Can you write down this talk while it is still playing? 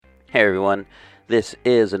Hey everyone, this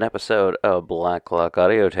is an episode of Black Clock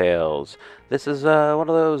Audio Tales. This is one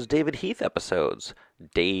of those David Heath episodes,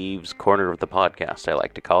 Dave's Corner of the Podcast, I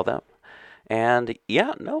like to call them. And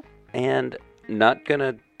and not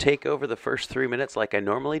gonna take over the first 3 minutes like I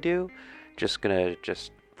normally do. Just gonna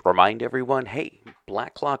remind everyone, hey,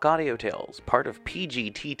 Black Clock Audio Tales, part of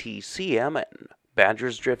PGTTCM and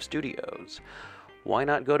Badger's Drift Studios. Why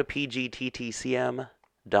not go to pgttcm.com?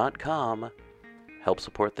 Help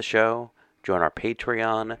support the show, join our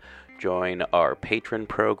Patreon, join our patron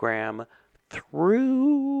program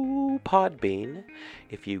through Podbean.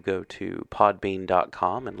 If you go to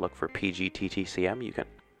podbean.com and look for PGTTCM, you can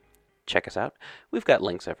check us out. We've got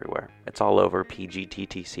links everywhere. It's all over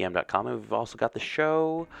pgttcm.com. And we've also got the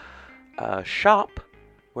show shop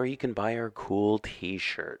where you can buy our cool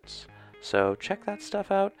t-shirts. So check that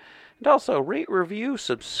stuff out. And also rate, review,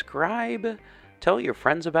 subscribe, tell your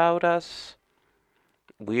friends about us.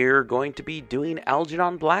 We're going to be doing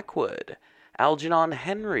Algernon Blackwood, Algernon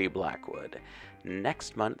Henry Blackwood,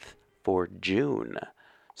 next month for June.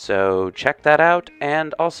 So check that out.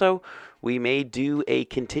 And also, we may do a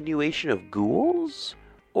continuation of Ghouls,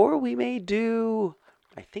 or we may do,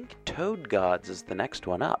 I think Toad Gods is the next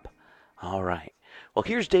one up. All right. Well,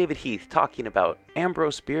 here's David Heath talking about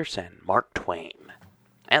Ambrose Bierce and Mark Twain,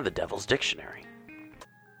 and the Devil's Dictionary.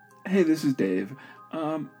 Hey, this is Dave.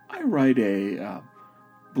 I write a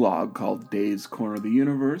blog called Dave's Corner of the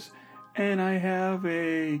Universe, and I have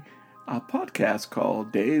a podcast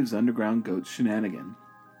called Dave's Underground Goat Shenanigan.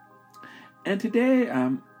 And today,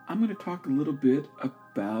 I'm going to talk a little bit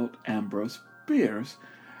about Ambrose Bierce,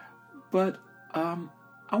 but I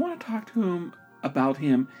want to talk to him about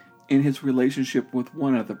him in his relationship with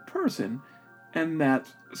one other person, and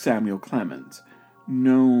that's Samuel Clemens,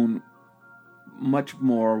 much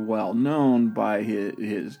more well known by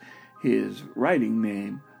his writing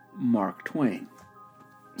name, Mark Twain.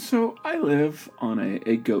 So I live on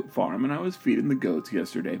a goat farm, and I was feeding the goats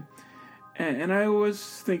yesterday, and I was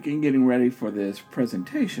thinking, getting ready for this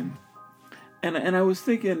presentation, and I was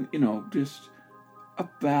thinking, just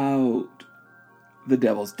about the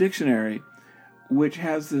Devil's Dictionary, which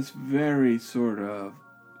has this very sort of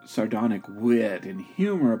sardonic wit and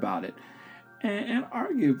humor about it, and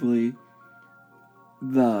arguably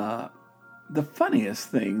the funniest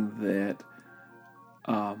thing that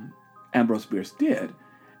Ambrose Bierce did.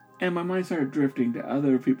 And my mind started drifting to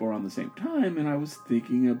other people around the same time, and I was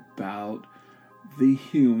thinking about the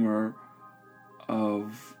humor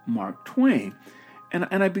of Mark Twain. And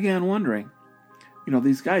I began wondering,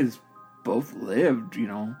 these guys both lived,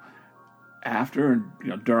 after and,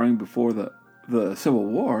 during, before the Civil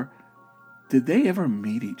War. Did they ever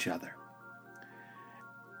meet each other?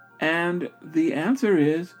 And the answer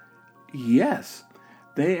is yes.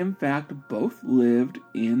 They, in fact, both lived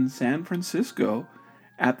in San Francisco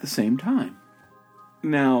at the same time.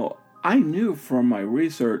 Now, I knew from my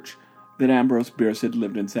research that Ambrose Bierce had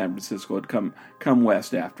lived in San Francisco, had come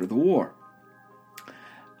west after the war.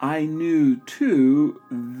 I knew, too,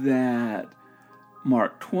 that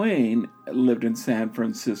Mark Twain lived in San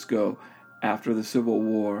Francisco after the Civil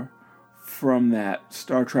War from that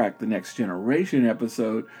Star Trek The Next Generation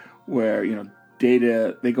episode where,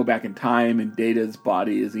 Data, they go back in time, and Data's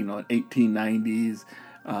body is, in 1890s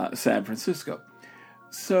San Francisco.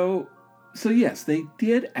 So yes, they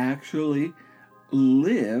did actually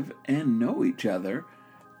live and know each other,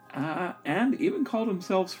 and even call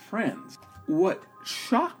themselves friends. What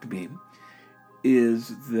shocked me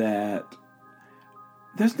is that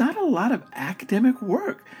there's not a lot of academic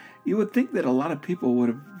work. You would think that a lot of people would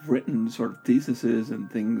have written sort of theses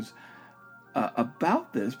and things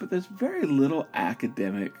about this, but there's very little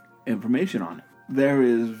academic information on it. There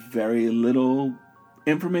is very little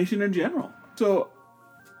information in general. So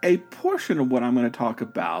a portion of what I'm going to talk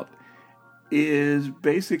about is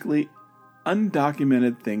basically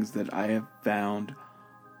undocumented things that I have found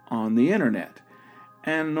on the internet.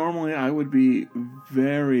 And normally I would be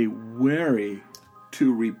very wary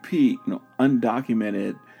to repeat,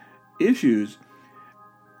 undocumented issues.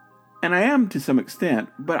 And I am to some extent,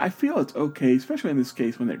 but I feel it's okay, especially in this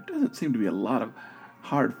case when there doesn't seem to be a lot of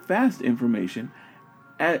hard, fast information,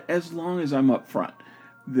 as long as I'm upfront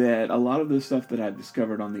that a lot of the stuff that I've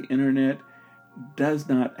discovered on the internet does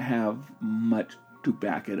not have much to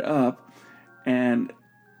back it up, and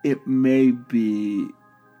it may be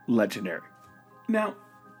legendary. Now,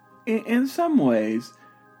 in some ways,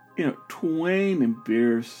 Twain and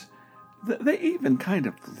Bierce, they even kind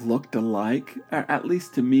of looked alike, at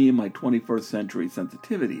least to me in my 21st century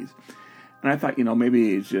sensitivities. And I thought,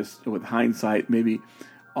 maybe it's just with hindsight, maybe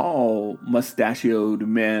all mustachioed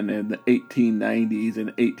men in the 1890s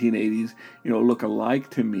and 1880s, look alike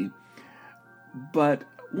to me. But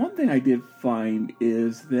one thing I did find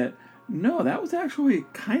is that, no, that was actually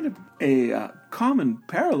kind of a common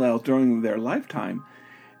parallel during their lifetime.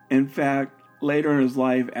 In fact, later in his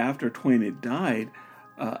life, after Twain had died,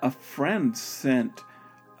 a friend sent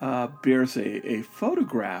Bierce a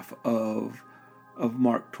photograph of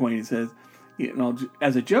Mark Twain. He says,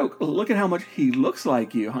 as a joke, look at how much he looks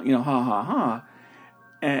like you, ha ha ha.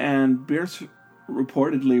 And Bierce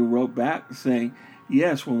reportedly wrote back saying,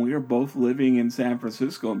 yes, when we were both living in San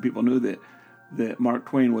Francisco and people knew that Mark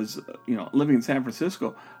Twain was, living in San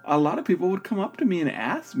Francisco, a lot of people would come up to me and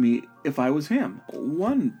ask me if I was him.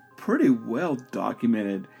 One pretty well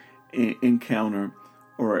documented encounter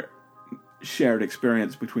or shared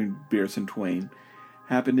experience between Bierce and Twain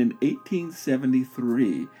happened in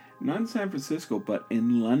 1873, not in San Francisco, but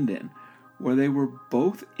in London, where they were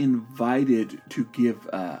both invited to give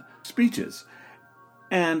speeches.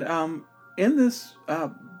 And in this,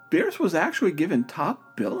 Bierce was actually given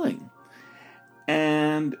top billing.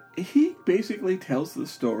 And he basically tells the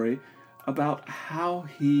story about how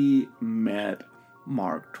he met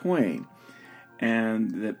Mark Twain.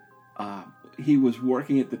 And that he was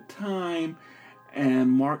working at the time,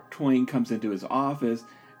 and Mark Twain comes into his office,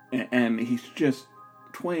 and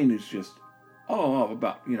Twain is just all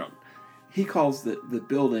about, he calls the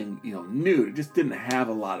building, nude. It just didn't have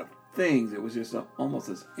a lot of things. It was just almost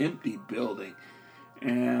this empty building.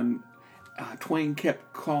 And Twain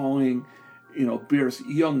kept calling, Bierce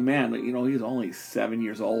young man. He was only 7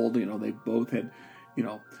 years old. They both had,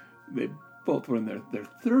 they both were in their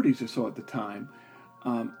 30s or so at the time.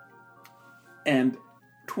 And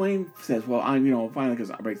Twain says, well, finally,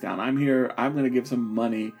 because it breaks down, I'm here, I'm going to give some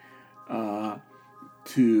money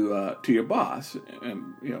to your boss.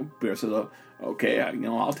 And, Bierce says, okay,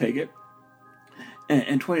 I'll take it.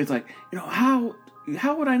 And Twain's like, how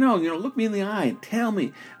would I know? Look me in the eye and tell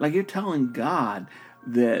me, like you're telling God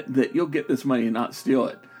that you'll get this money and not steal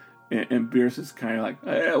it. And Bierce is kind of like,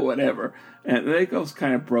 whatever. And they both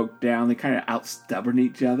kind of broke down. They kind of out-stubborn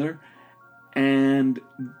each other. And,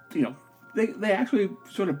 they actually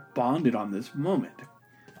sort of bonded on this moment.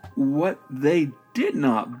 What they did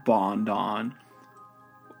not bond on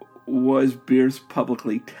was Bierce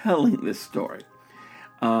publicly telling this story.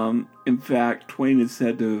 In fact, Twain is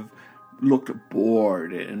said to have looked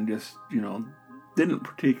bored and just, didn't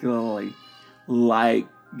particularly like,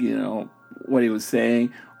 what he was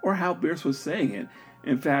saying or how Bierce was saying it.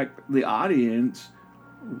 In fact, the audience,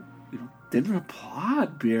 didn't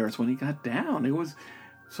applaud Bierce when he got down. It was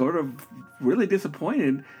sort of really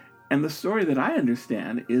disappointed. And the story that I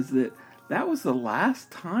understand is that was the last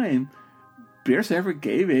time Bierce ever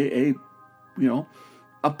gave a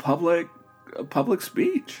public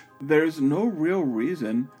speech. There's no real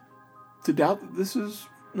reason to doubt that this is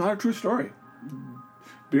not a true story.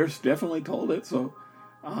 Bierce definitely told it, so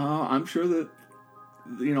I'm sure that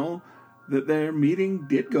that their meeting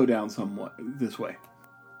did go down somewhat this way.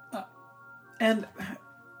 And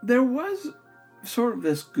there was sort of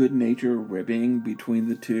this good-natured ribbing between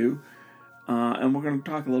the two, and we're going to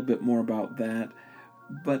talk a little bit more about that.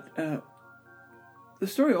 But the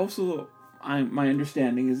story also, my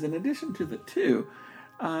understanding, is in addition to the two,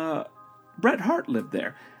 Bret Hart lived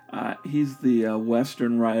there. He's the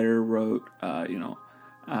Western writer, wrote,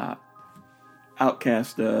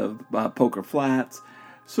 Outcast of Poker Flats.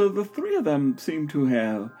 So the three of them seem to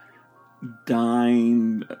have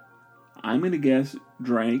dined, I'm going to guess,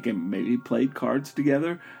 drank, and maybe played cards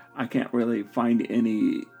together. I can't really find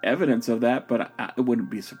any evidence of that, but I wouldn't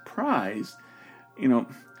be surprised.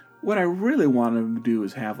 What I really want them to do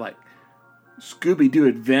is have, like, Scooby-Doo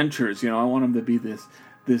adventures. I want them to be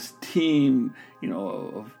this team,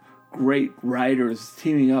 of great writers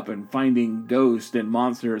teaming up and finding ghosts and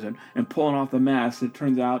monsters and pulling off the masks. It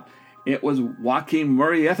turns out it was Joaquin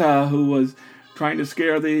Murrieta who was trying to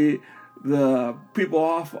scare the people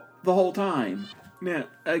off the whole time. Now,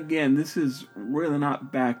 again, this is really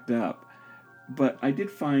not backed up, but I did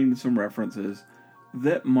find some references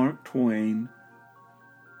that Mark Twain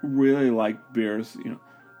really liked Bierce,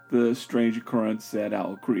 the strange occurrence at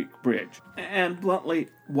Owl Creek Bridge. And bluntly,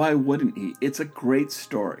 why wouldn't he? It's a great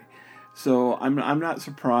story. So I'm not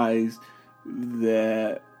surprised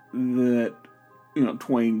that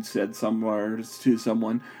Twain said somewhere to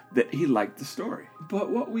someone that he liked the story. But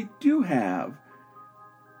what we do have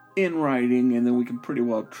in writing, and then we can pretty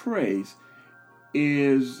well trace,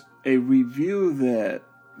 is a review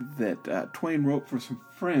that Twain wrote for some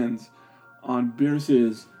friends on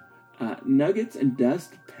Bierce's Nuggets and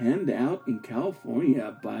Dust Penned Out in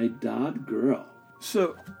California by Dodd Girl.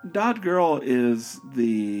 So, Dod Girl is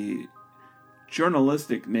the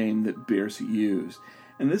journalistic name that Bierce used.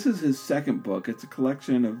 And this is his second book. It's a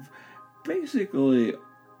collection of basically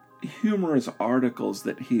humorous articles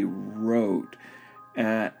that he wrote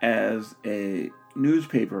as a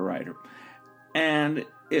newspaper writer. And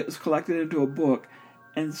it was collected into a book.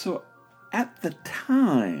 And so at the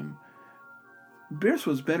time, Bierce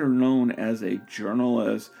was better known as a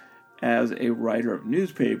journalist, as a writer of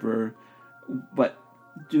newspaper, but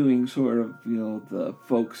doing sort of, the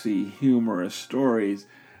folksy, humorous stories,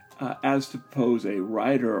 as to pose a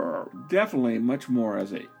writer, or definitely much more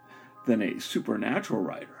than a supernatural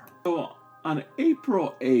writer. So on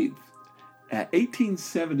April 8th,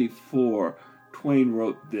 1874, Twain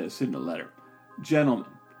wrote this in a letter.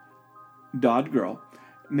 Gentlemen, Dod Girl.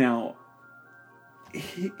 Now,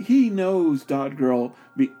 he knows Dod Girl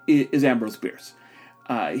is Ambrose Bierce.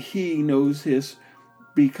 He knows his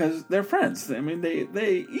because they're friends. I mean,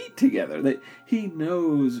 they eat together. He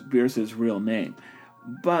knows Bierce's real name.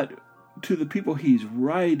 But to the people he's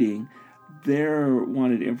writing, they're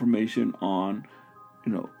wanted information on,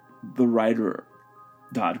 the writer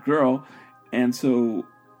Dod Girl. And so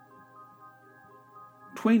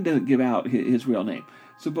Twain doesn't give out his real name.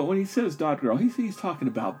 But when he says Dod Girl, he's talking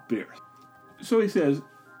about Bierce. So he says,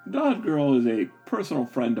 Dod Girl is a personal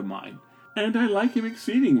friend of mine, and I like him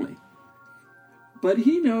exceedingly. But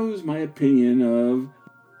he knows my opinion of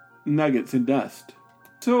nuggets and dust.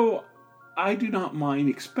 So I do not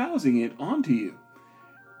mind espousing it onto you.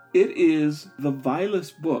 It is the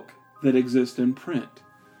vilest book that exists in print,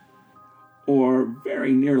 or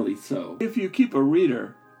very nearly so. If you keep a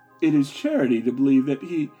reader, it is charity to believe that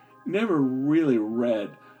he never really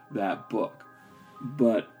read that book,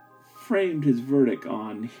 but framed his verdict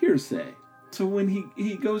on hearsay. So when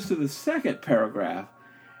he goes to the second paragraph,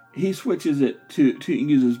 he switches it to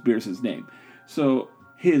uses Bierce's name. So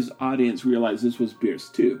his audience realized this was Bierce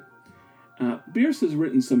too. Bierce has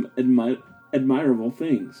written some admirable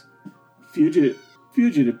things,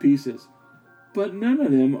 fugitive pieces, but none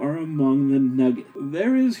of them are among the nugget.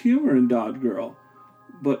 There is humor in Dod Girl,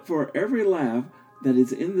 but for every laugh that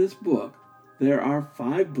is in this book, there are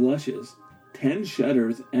 5 blushes, 10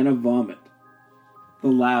 shudders, and a vomit. The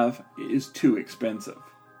laugh is too expensive.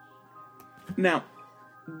 Now,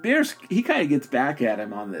 Bierce, he kind of gets back at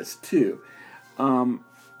him on this too.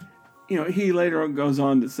 He later goes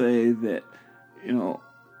on to say that,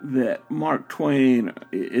 that Mark Twain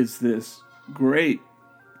is this great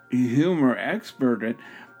humor expert,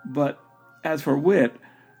 but as for wit,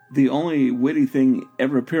 the only witty thing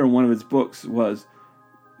ever appeared in one of his books was,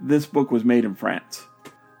 this book was made in France.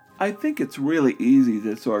 I think it's really easy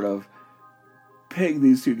to sort of peg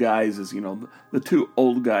these two guys as, the two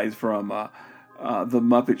old guys from the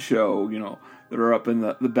Muppet Show, that are up in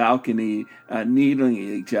the balcony needling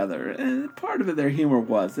each other. And part of it, their humor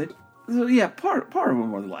was that. So yeah, part of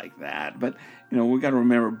them was like that. But we got to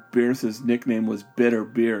remember Bierce's nickname was Bitter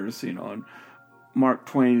Bierce, and Mark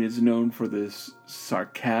Twain is known for this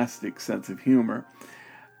sarcastic sense of humor.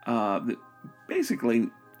 That basically,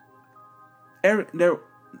 there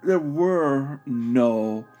were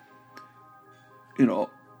no,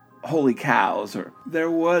 holy cows, or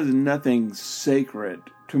there was nothing sacred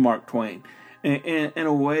to Mark Twain. And in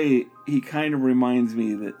a way, he kind of reminds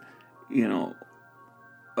me that,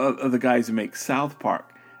 of the guys who make South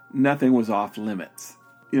Park. Nothing was off limits.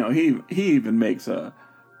 He even makes a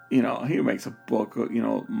book,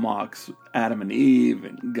 mocks Adam and Eve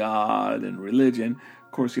and God and religion.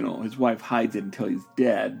 Of course, his wife hides it until he's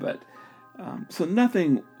dead, but so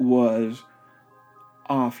nothing was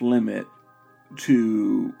off limit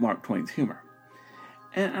to Mark Twain's humor.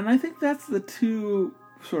 And I think that's the two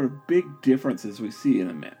sort of big differences we see in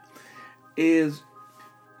a minute. Is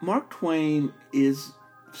Mark Twain is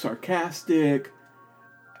sarcastic,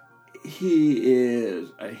 he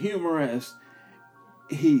is a humorist,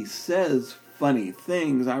 he says funny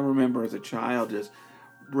things. I remember as a child just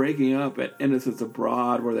breaking up at Innocents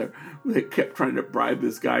Abroad where they kept trying to bribe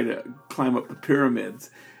this guy to climb up the pyramids.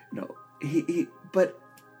 But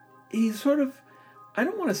he's sort of, I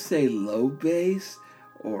don't want to say low bass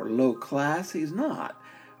or low class, he's not.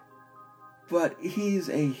 But he's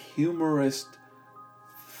a humorist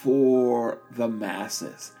for the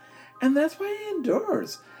masses. And that's why he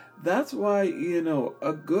endures. That's why,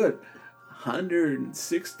 a good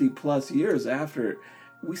 160 plus years after,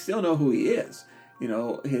 we still know who he is.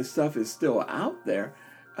 His stuff is still out there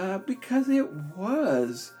because it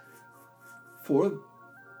was for,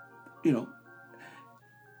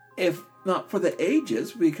 if not for the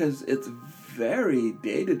ages, because it's very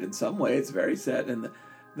dated in some way. It's very set in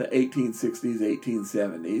the 1860s,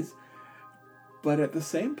 1870s. But at the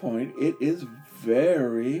same point, it is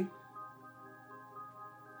very...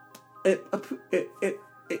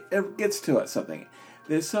 It gets to us something.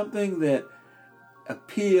 There's something that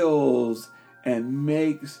appeals and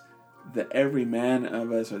makes the every man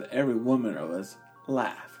of us or the every woman of us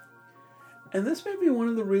laugh. And this may be one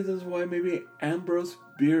of the reasons why maybe Ambrose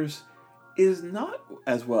Bierce is not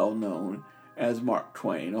as well known as Mark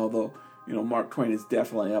Twain, although, Mark Twain is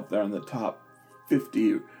definitely up there in the top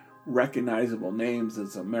 50 recognizable names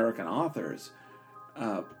as American authors.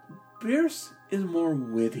 Bierce is more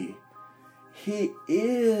witty. He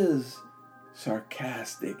is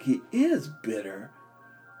sarcastic. He is bitter.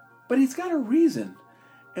 But he's got a reason.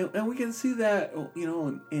 And we can see that,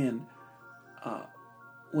 in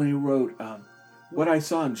when he wrote What I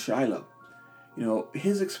Saw in Shiloh.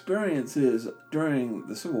 His experiences during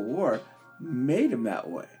the Civil War made him that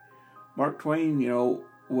way. Mark Twain,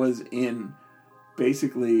 was in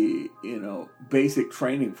basically, basic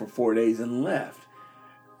training for 4 days and left.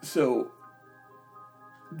 So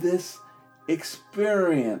this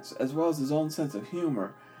experience, as well as his own sense of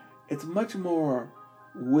humor, it's much more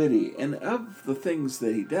witty. And of the things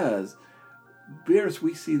that he does, Bierce,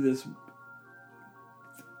 we see this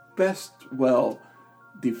best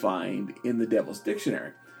defined in the Devil's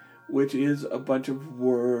Dictionary, which is a bunch of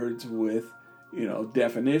words with,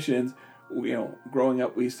 definitions. Growing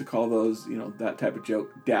up, we used to call those, that type of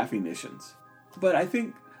joke, daffinitions. But I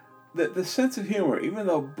think that the sense of humor, even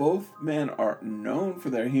though both men are known for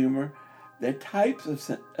their humor, their types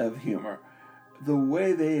of humor, the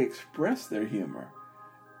way they express their humor,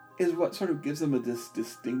 is what sort of gives them this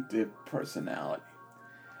distinctive personality.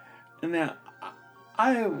 And now,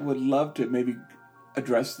 I would love to maybe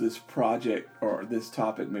address this project or this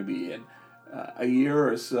topic maybe in a year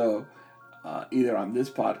or so, either on this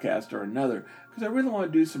podcast or another, because I really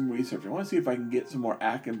want to do some research. I want to see if I can get some more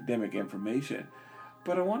academic information.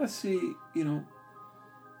 But I want to see,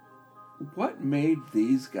 what made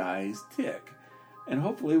these guys tick. And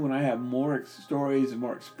hopefully when I have more stories and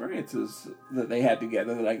more experiences that they had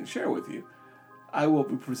together that I can share with you, I will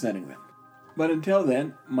be presenting them. But until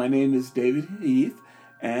then, my name is David Heath,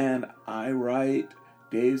 and I write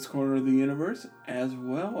Dave's Corner of the Universe, as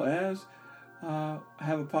well as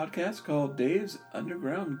have a podcast called Dave's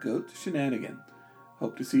Underground Goat Shenanigan.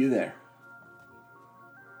 Hope to see you there.